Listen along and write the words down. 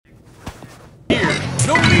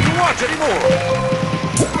No need to watch anymore.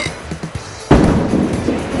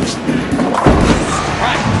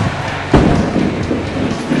 Right.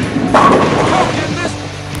 How can this?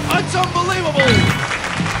 It's unbelievable.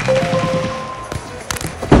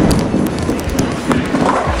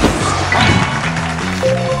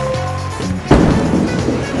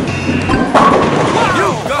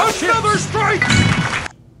 Another strike!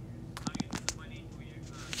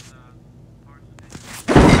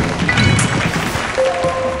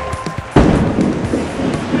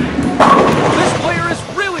 This player is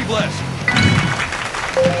really blessed.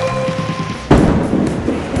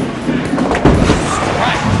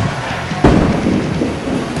 Right.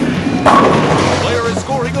 The player is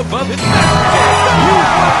scoring above his average. You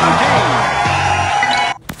won the game.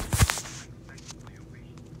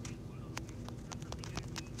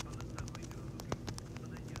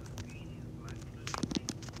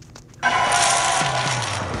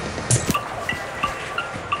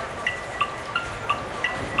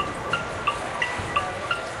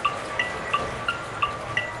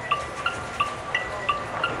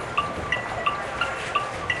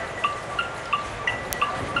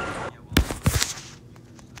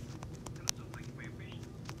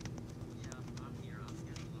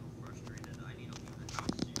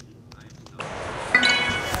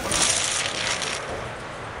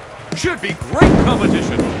 Should be great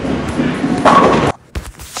competition.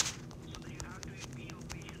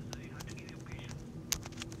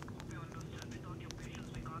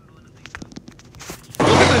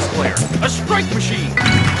 Look at this player, a strike machine.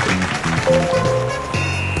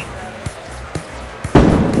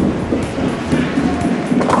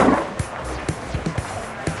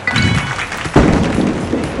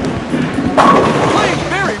 Playing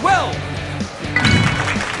very well.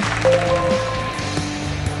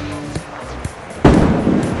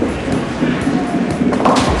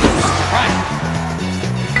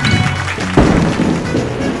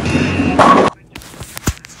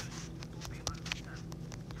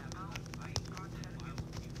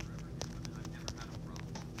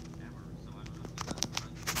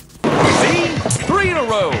 Three in a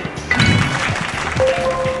row.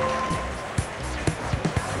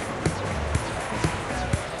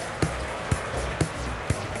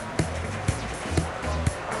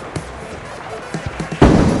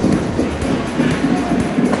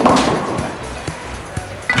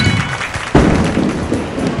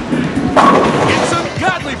 It's a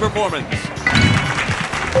godly performance.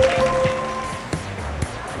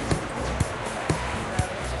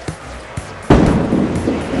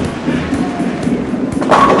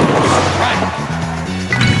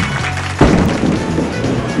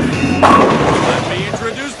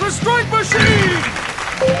 Introduce the strike machine!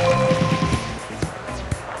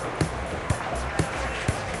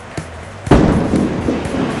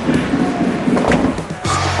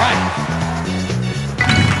 Right.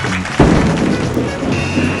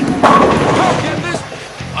 How can this?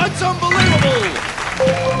 It's unbelievable!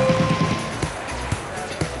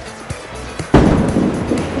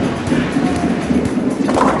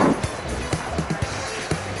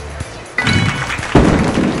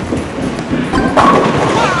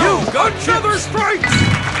 Another strikes!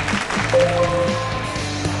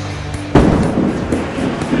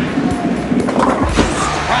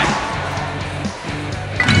 Right.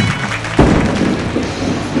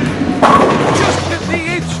 Just hit the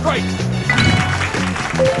 8th strike.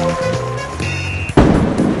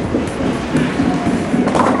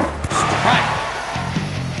 Right.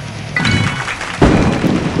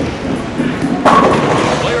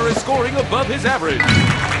 The player is scoring above his average.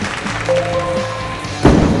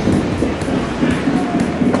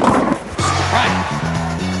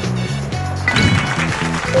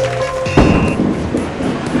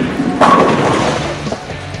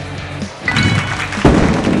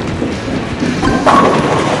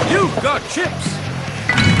 Got chips.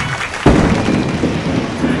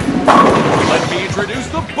 Let me introduce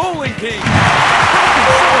the Bowling King.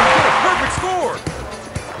 Get a perfect score.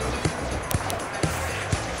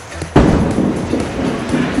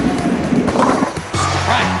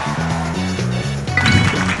 Right.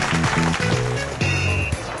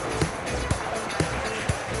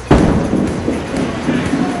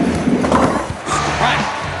 Right.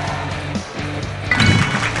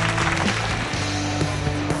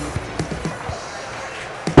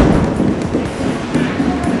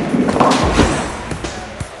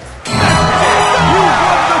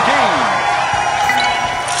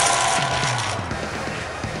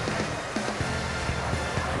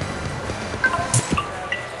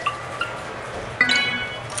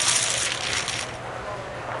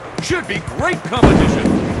 Should be great competition.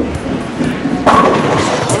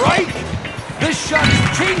 Strike! This shot is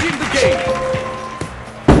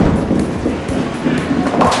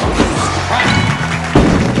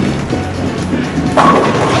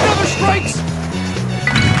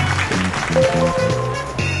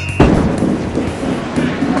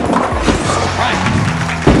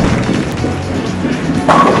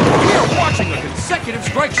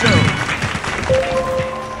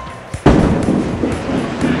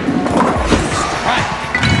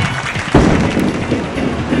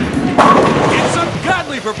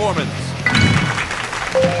performance.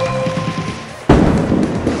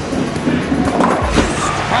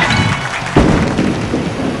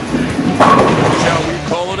 Shall we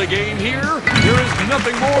call it a game here? There is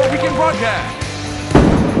nothing more we can broadcast.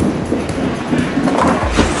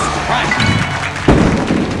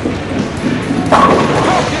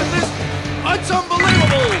 How can this? It's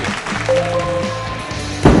unbelievable!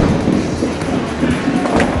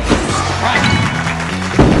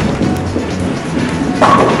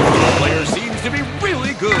 The player seems to be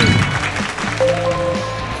really good.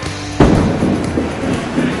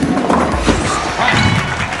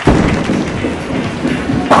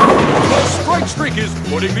 The strike streak is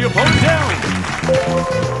putting the opponent down.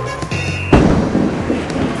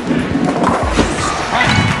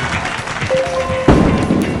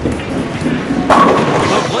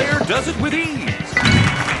 The player does it with ease.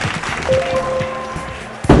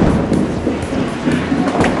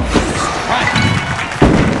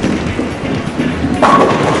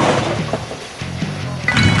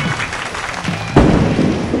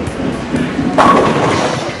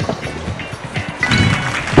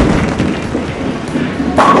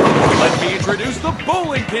 Let me introduce the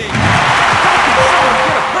Bowling King.